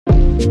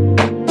Today,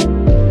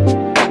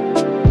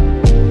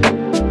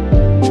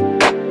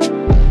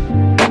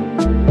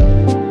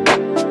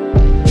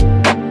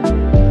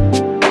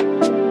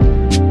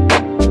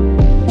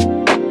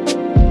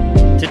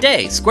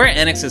 Square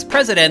Enix's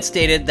president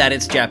stated that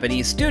its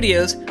Japanese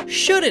studios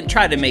shouldn't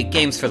try to make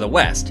games for the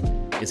West.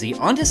 Is he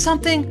onto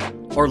something,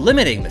 or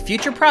limiting the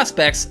future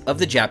prospects of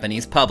the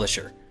Japanese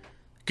publisher?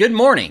 Good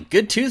morning,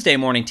 good Tuesday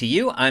morning to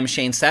you. I'm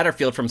Shane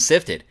Satterfield from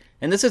Sifted,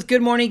 and this is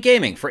Good Morning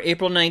Gaming for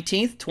April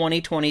 19th,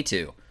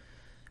 2022.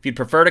 If you'd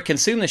prefer to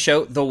consume the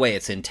show the way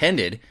it's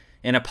intended,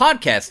 in a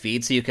podcast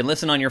feed so you can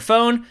listen on your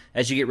phone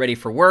as you get ready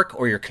for work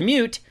or your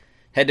commute,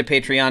 head to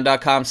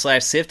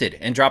patreon.com/sifted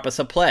and drop us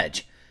a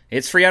pledge.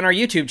 It's free on our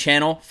YouTube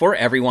channel for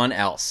everyone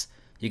else.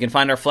 You can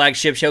find our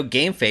flagship show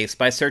Game Face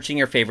by searching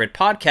your favorite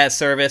podcast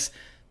service.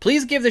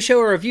 Please give the show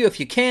a review if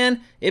you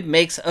can. It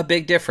makes a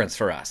big difference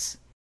for us.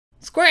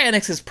 Square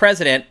Enix's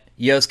president,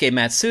 Yosuke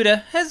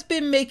Matsuda, has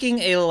been making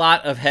a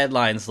lot of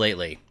headlines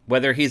lately.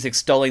 Whether he's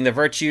extolling the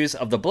virtues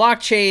of the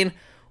blockchain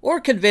or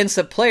convinced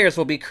that players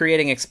will be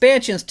creating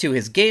expansions to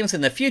his games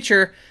in the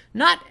future,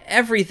 not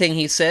everything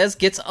he says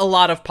gets a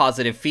lot of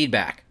positive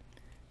feedback.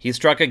 He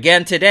struck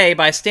again today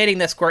by stating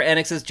that Square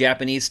Enix's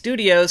Japanese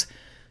studios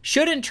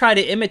shouldn't try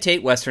to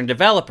imitate Western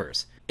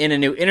developers. In a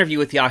new interview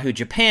with Yahoo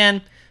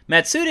Japan,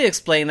 Matsuda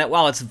explained that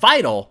while it's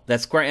vital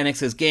that Square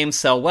Enix's games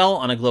sell well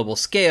on a global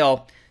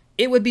scale,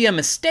 it would be a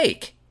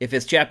mistake if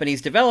its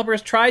Japanese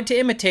developers tried to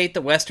imitate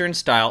the Western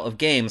style of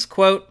games.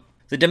 Quote,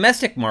 "The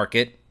domestic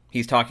market,"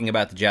 he's talking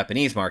about the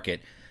Japanese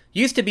market,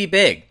 "used to be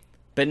big,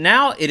 but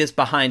now it is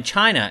behind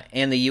China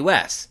and the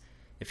US.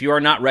 If you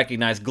are not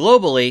recognized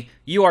globally,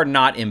 you are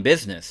not in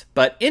business.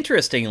 But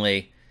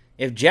interestingly,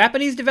 if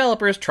Japanese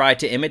developers try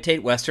to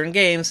imitate Western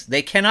games,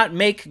 they cannot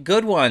make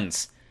good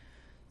ones.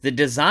 The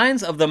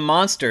designs of the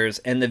monsters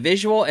and the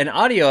visual and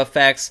audio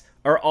effects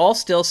are all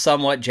still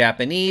somewhat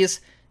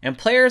Japanese, and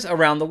players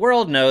around the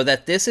world know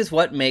that this is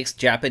what makes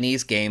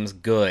Japanese games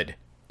good."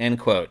 End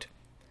quote.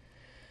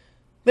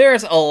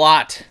 There's a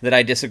lot that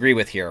I disagree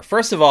with here.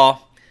 First of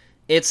all,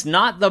 it's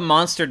not the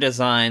monster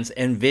designs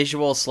and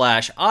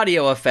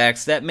visual/audio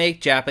effects that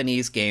make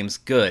Japanese games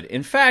good.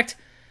 In fact,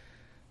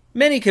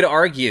 many could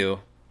argue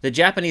the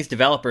Japanese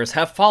developers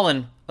have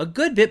fallen a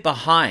good bit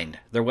behind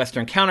their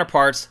Western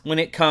counterparts when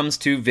it comes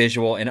to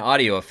visual and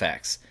audio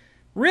effects.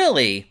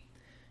 Really,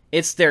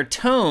 it's their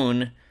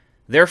tone,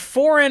 their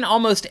foreign,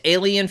 almost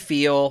alien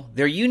feel,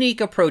 their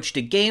unique approach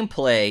to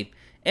gameplay,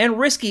 and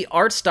risky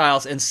art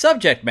styles and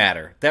subject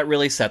matter that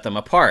really set them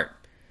apart.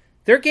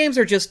 Their games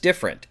are just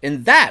different,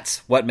 and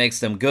that's what makes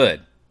them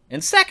good.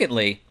 And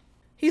secondly,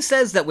 he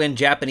says that when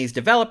Japanese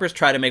developers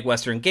try to make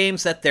Western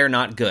games that they're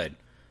not good.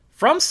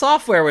 From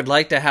Software would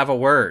like to have a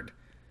word.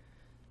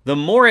 The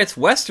more it's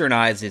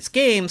westernized its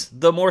games,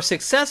 the more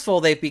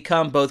successful they've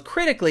become both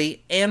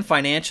critically and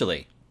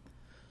financially.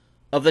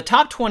 Of the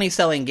top 20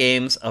 selling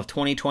games of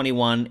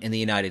 2021 in the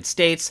United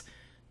States,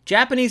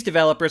 Japanese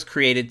developers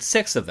created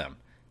 6 of them.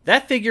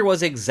 That figure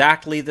was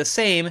exactly the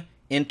same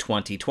in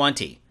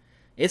 2020.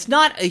 It's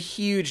not a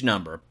huge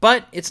number,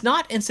 but it's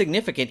not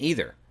insignificant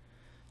either.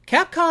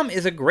 Capcom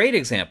is a great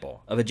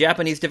example of a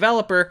Japanese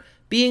developer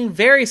being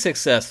very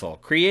successful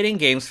creating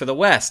games for the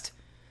West.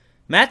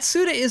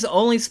 Matsuda is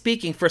only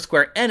speaking for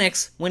Square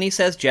Enix when he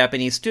says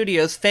Japanese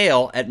studios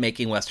fail at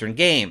making Western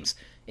games.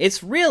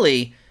 It's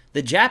really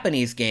the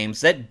Japanese games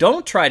that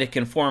don't try to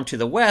conform to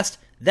the West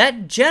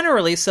that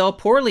generally sell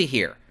poorly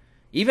here.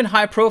 Even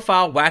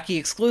high-profile, wacky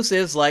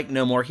exclusives like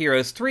No More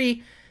Heroes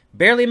 3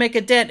 barely make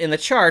a dent in the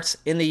charts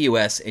in the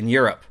US and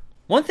Europe.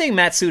 One thing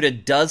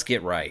Matsuda does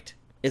get right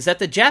is that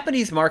the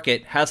Japanese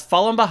market has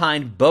fallen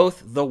behind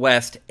both the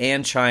West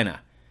and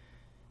China.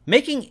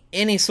 Making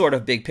any sort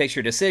of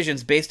big-picture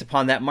decisions based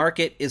upon that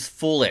market is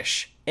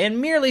foolish, and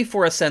merely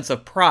for a sense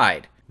of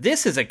pride.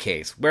 This is a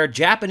case where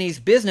Japanese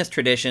business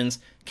traditions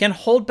can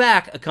hold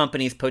back a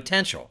company's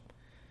potential.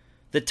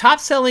 The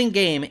top-selling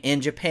game in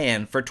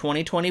Japan for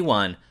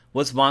 2021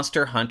 was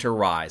Monster Hunter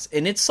Rise,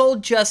 and it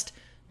sold just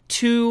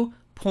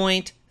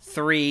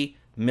 2.3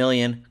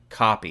 million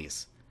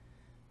copies.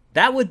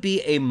 That would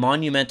be a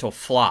monumental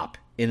flop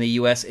in the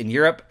US and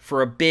Europe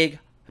for a big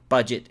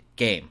budget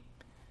game.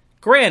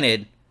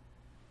 Granted,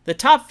 the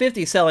top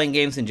 50 selling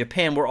games in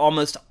Japan were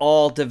almost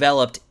all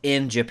developed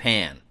in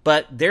Japan,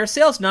 but their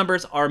sales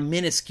numbers are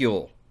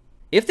minuscule.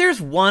 If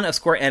there's one of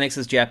Square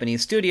Enix's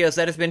Japanese studios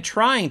that has been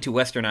trying to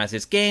westernize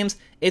its games,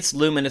 it's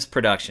Luminous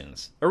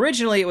Productions.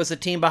 Originally, it was the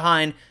team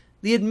behind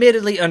the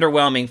admittedly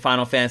underwhelming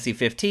Final Fantasy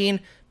XV,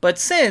 but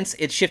since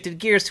it shifted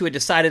gears to a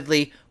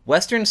decidedly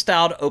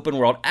Western-styled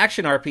open-world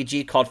action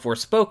RPG called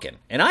Forspoken,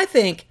 and I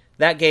think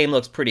that game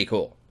looks pretty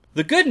cool.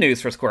 The good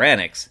news for Square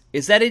Enix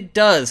is that it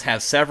does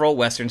have several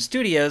Western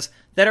studios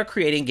that are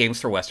creating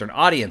games for Western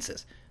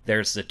audiences.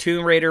 There's the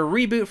Tomb Raider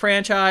reboot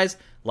franchise,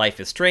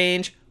 Life is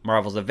Strange,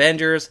 Marvel's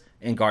Avengers,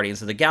 and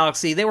Guardians of the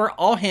Galaxy. They were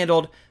all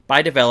handled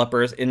by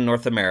developers in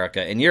North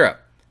America and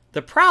Europe.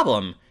 The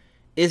problem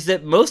is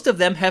that most of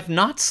them have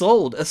not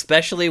sold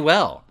especially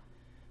well.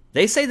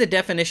 They say the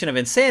definition of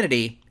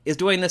insanity is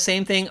doing the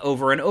same thing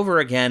over and over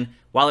again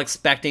while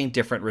expecting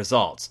different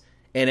results?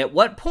 And at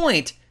what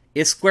point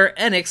is Square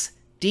Enix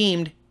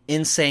deemed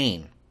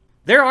insane?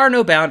 There are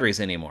no boundaries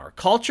anymore.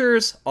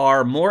 Cultures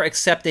are more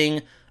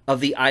accepting of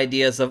the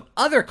ideas of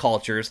other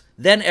cultures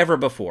than ever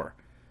before.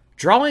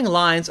 Drawing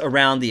lines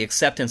around the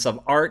acceptance of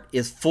art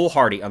is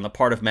foolhardy on the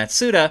part of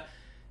Matsuda,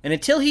 and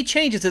until he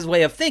changes his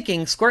way of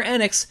thinking, Square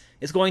Enix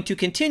is going to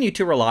continue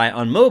to rely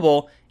on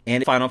mobile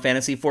and Final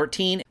Fantasy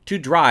XIV to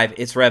drive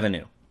its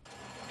revenue.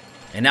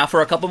 And now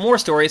for a couple more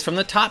stories from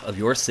the top of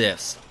your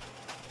sifts.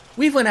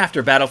 We've went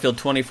after Battlefield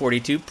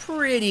 2042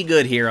 pretty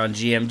good here on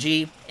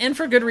GMG, and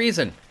for good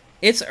reason.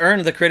 It's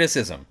earned the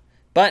criticism.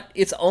 But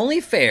it's only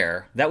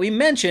fair that we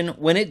mention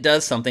when it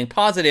does something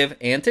positive,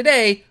 and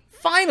today,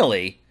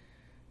 finally,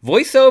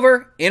 Voice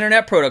over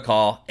Internet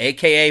Protocol,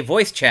 aka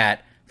voice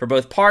chat, for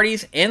both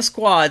parties and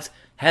squads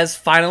has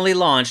finally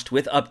launched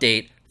with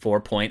Update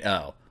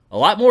 4.0. A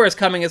lot more is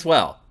coming as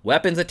well.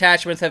 Weapons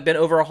attachments have been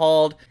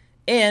overhauled,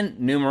 and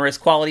numerous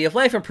quality of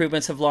life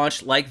improvements have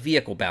launched, like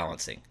vehicle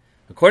balancing.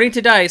 According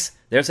to DICE,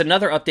 there's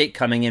another update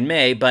coming in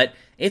May, but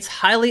it's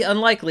highly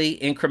unlikely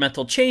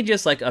incremental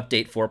changes like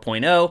Update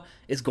 4.0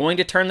 is going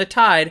to turn the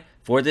tide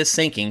for this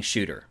sinking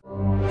shooter.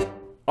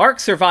 Ark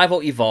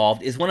Survival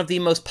Evolved is one of the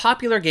most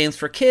popular games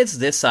for kids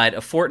this side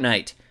of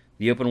Fortnite.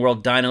 The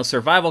open-world dino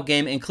survival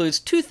game includes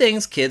two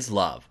things kids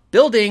love: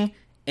 building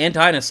and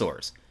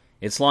dinosaurs.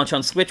 Its launch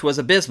on Switch was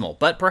abysmal,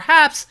 but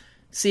perhaps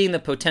seeing the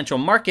potential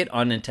market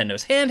on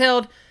Nintendo's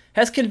handheld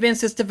has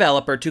convinced its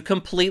developer to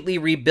completely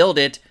rebuild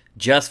it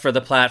just for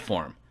the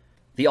platform.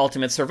 The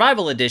Ultimate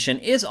Survival Edition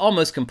is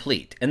almost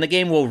complete, and the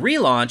game will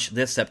relaunch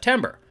this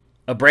September.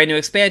 A brand new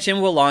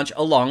expansion will launch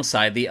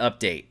alongside the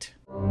update.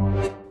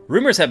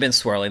 Rumors have been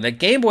swirling that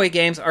Game Boy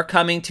games are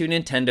coming to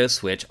Nintendo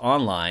Switch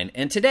Online,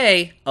 and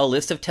today, a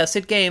list of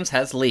tested games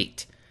has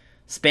leaked.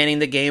 Spanning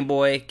the Game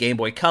Boy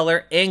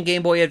Color, and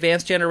Game Boy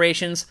Advance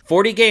generations,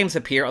 40 games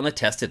appear on the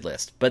tested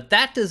list, but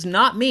that does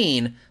not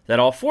mean that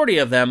all 40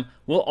 of them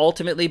will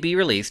ultimately be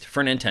released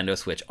for Nintendo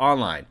Switch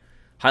Online.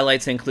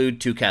 Highlights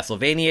include 2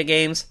 Castlevania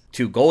games,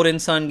 2 Golden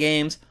Sun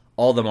games,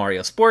 all the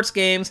Mario Sports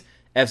games,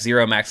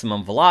 F-Zero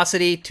Maximum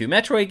Velocity, 2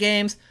 Metroid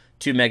games,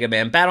 2 Mega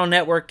Man Battle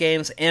Network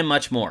games, and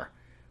much more.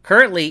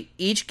 Currently,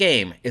 each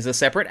game is a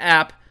separate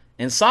app,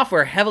 and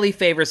software heavily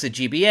favors the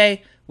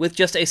GBA with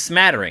just a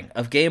smattering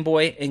of Game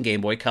Boy and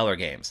Game Boy Color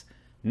games.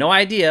 No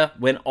idea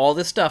when all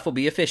this stuff will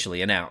be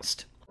officially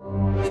announced.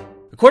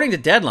 According to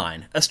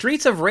Deadline, a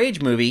Streets of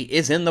Rage movie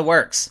is in the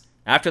works.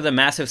 After the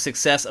massive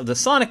success of the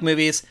Sonic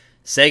movies,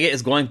 Sega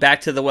is going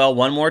back to the well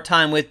one more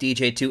time with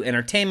DJ2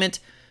 Entertainment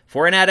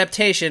for an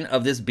adaptation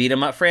of this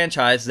beat-em-up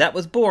franchise that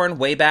was born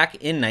way back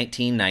in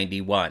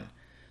 1991.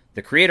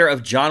 The creator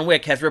of John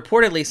Wick has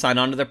reportedly signed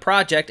on to the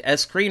project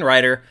as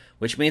screenwriter,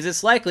 which means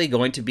it's likely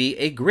going to be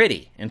a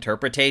gritty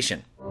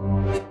interpretation.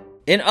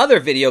 In other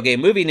video game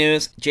movie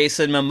news,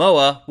 Jason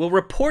Momoa will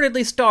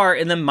reportedly star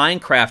in the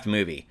Minecraft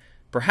movie,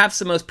 perhaps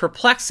the most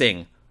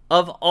perplexing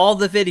of all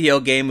the video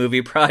game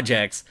movie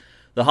projects.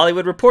 The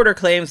Hollywood Reporter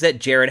claims that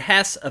Jared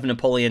Hess of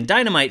Napoleon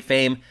Dynamite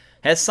fame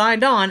has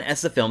signed on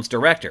as the film's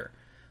director.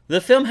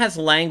 The film has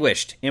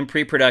languished in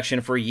pre-production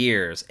for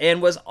years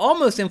and was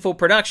almost in full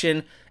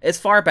production as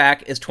far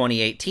back as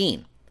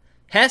 2018.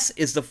 Hess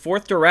is the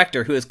 4th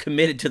director who is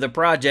committed to the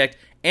project,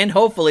 and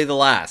hopefully the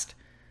last.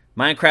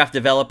 Minecraft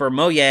developer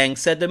Mojang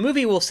said the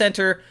movie will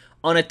center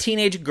on a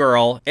teenage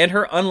girl and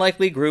her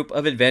unlikely group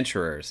of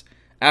adventurers.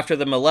 After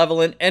the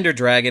malevolent Ender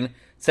Dragon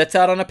sets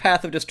out on a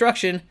path of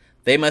destruction,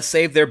 they must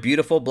save their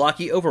beautiful,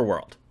 blocky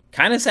overworld.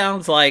 Kinda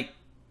sounds like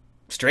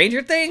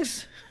Stranger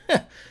Things?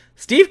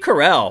 Steve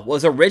Carell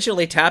was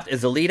originally tapped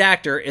as the lead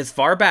actor as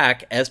far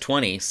back as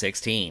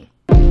 2016.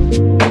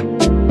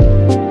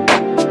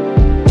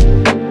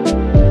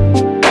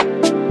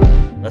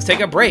 Let's take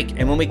a break,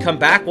 and when we come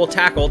back, we'll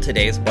tackle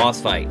today's boss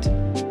fight.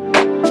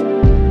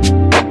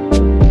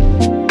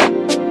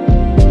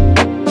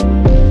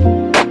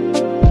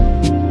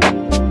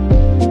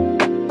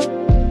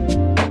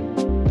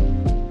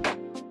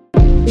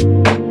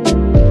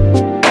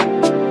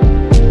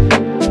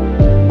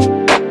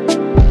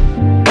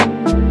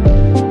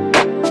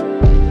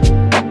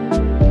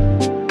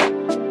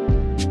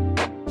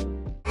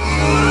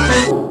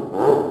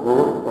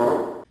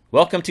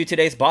 Welcome to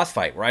today's boss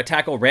fight, where I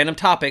tackle random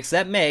topics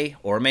that may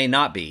or may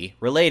not be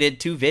related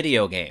to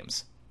video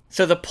games.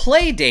 So the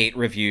Playdate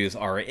reviews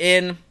are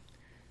in.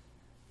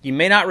 You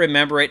may not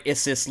remember it.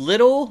 It's this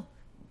little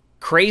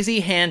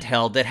crazy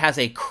handheld that has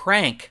a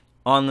crank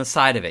on the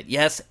side of it.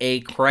 Yes, a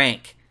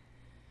crank.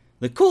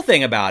 The cool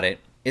thing about it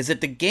is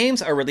that the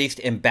games are released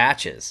in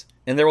batches,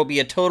 and there will be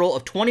a total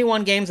of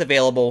 21 games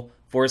available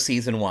for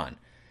Season 1.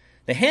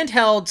 The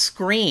handheld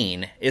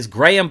screen is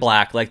gray and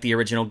black like the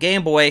original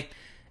Game Boy,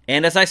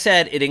 and as I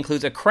said, it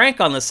includes a crank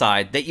on the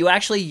side that you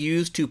actually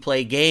use to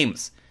play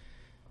games.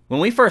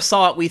 When we first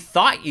saw it, we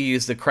thought you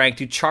used the crank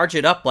to charge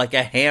it up like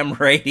a ham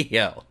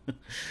radio.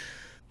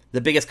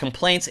 The biggest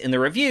complaints in the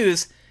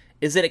reviews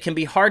is that it can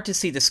be hard to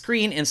see the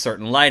screen in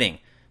certain lighting.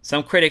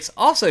 Some critics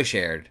also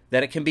shared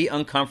that it can be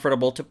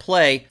uncomfortable to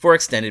play for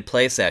extended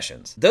play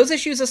sessions. Those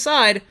issues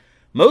aside,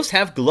 Most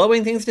have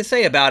glowing things to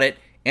say about it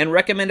and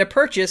recommend a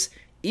purchase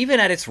even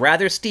at its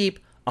rather steep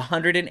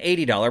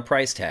 $180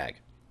 price tag.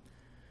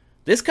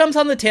 This comes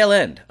on the tail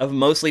end of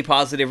mostly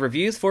positive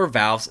reviews for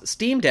Valve's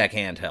Steam Deck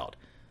handheld.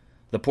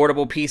 The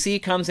portable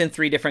PC comes in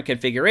 3 different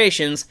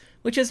configurations,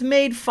 which has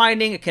made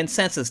finding a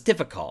consensus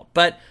difficult,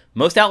 but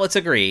most outlets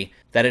agree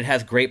that it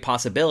has great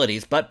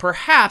possibilities, but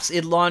perhaps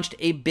it launched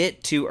a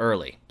bit too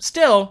early.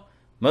 Still,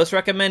 most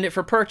recommend it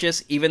for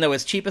purchase, even though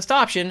its cheapest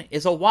option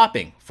is a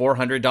whopping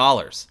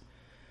 $400.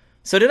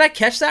 So did I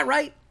catch that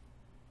right?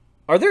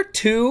 Are there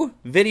 2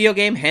 video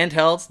game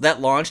handhelds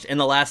that launched in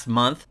the last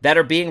month that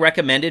are being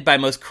recommended by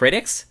most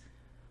critics?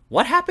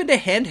 What happened to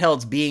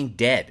handhelds being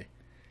dead?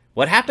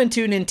 What happened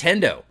to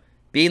Nintendo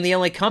being the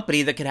only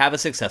company that could have a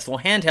successful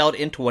handheld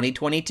in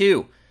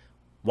 2022?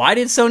 Why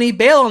did Sony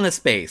bail on this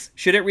space?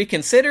 Should it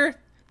reconsider?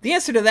 The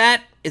answer to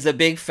that is a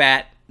big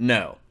fat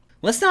no.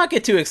 Let's not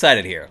get too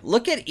excited here.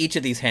 Look at each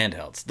of these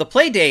handhelds. The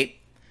Playdate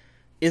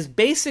is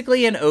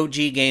basically an OG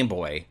Game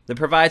Boy that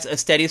provides a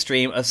steady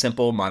stream of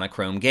simple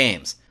monochrome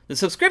games. The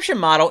subscription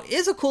model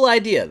is a cool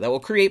idea that will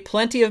create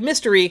plenty of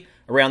mystery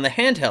around the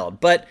handheld,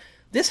 but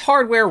this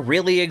hardware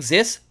really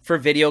exists for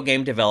video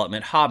game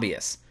development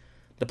hobbyists.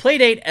 The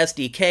Playdate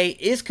SDK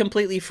is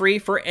completely free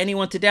for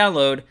anyone to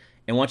download,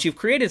 and once you've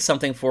created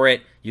something for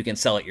it, you can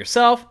sell it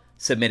yourself,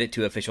 submit it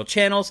to official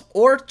channels,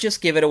 or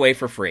just give it away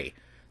for free.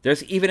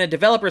 There's even a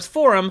developers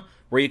forum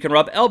where you can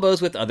rub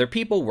elbows with other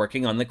people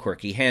working on the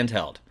quirky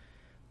handheld.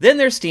 Then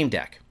there's Steam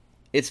Deck.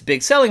 Its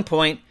big selling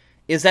point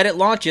is that it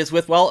launches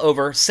with well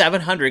over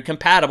 700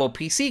 compatible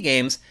PC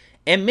games,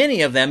 and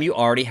many of them you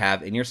already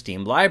have in your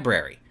Steam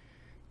library.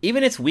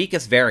 Even its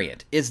weakest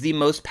variant is the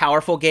most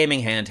powerful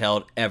gaming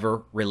handheld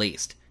ever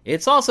released.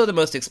 It's also the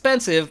most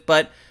expensive,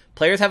 but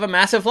players have a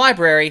massive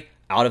library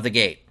out of the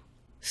gate.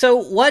 So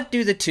what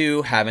do the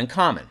 2 have in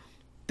common?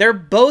 They're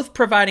both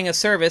providing a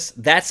service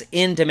that's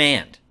in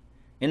demand.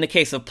 In the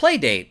case of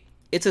Playdate,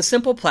 it's a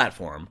simple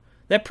platform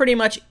that pretty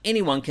much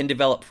anyone can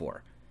develop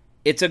for.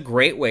 It's a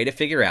great way to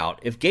figure out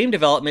if game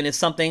development is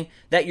something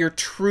that you're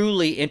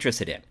truly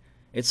interested in.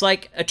 It's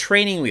like a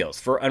training wheels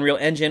for Unreal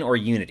Engine or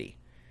Unity.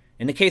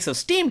 In the case of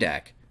Steam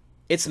Deck,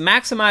 it's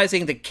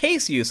maximizing the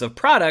case use of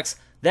products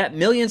that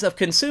millions of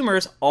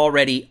consumers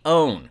already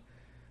own.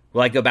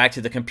 Will I go back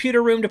to the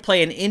computer room to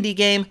play an indie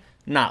game?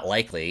 Not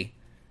likely.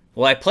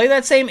 Will I play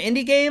that same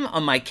indie game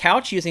on my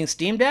couch using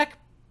Steam Deck?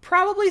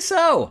 Probably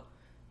so.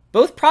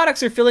 Both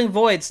products are filling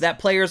voids that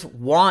players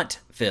want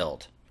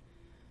filled.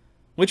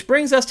 Which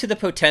brings us to the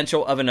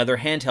potential of another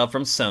handheld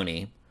from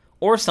Sony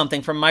or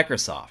something from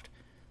Microsoft.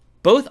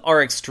 Both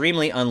are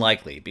extremely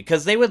unlikely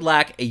because they would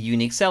lack a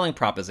unique selling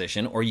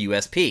proposition or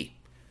USP.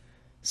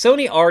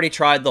 Sony already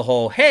tried the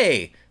whole,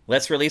 hey,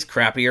 let's release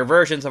crappier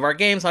versions of our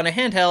games on a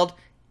handheld,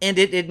 and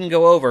it didn't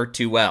go over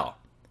too well.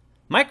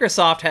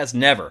 Microsoft has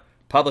never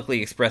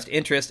publicly expressed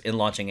interest in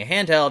launching a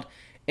handheld,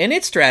 and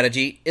its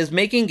strategy is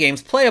making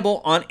games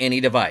playable on any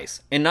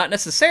device, and not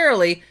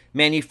necessarily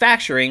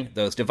manufacturing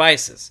those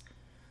devices.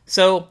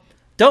 So,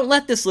 don't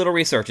let this little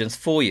resurgence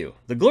fool you.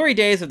 The glory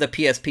days of the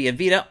PSP and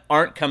Vita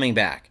aren't coming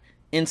back.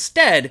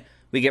 Instead,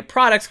 we get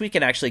products we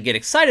can actually get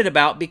excited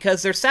about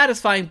because they're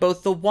satisfying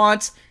both the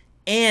wants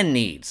and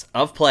needs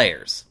of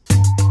players.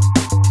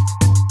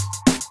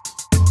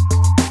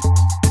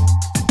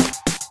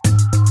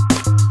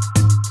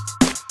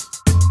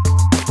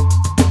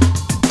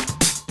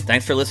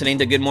 Thanks for listening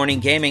to Good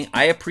Morning Gaming.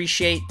 I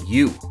appreciate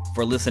you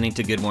for listening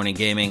to Good Morning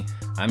Gaming.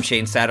 I'm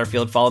Shane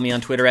Satterfield. Follow me on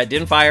Twitter at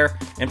Dinfire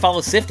and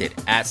follow Sifted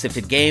at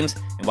Sifted Games.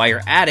 And while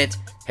you're at it,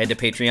 head to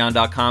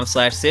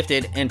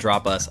patreon.com/Sifted and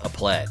drop us a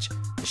pledge.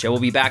 The show will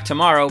be back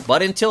tomorrow,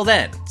 but until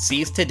then,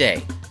 seize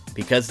today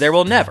because there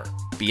will never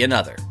be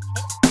another.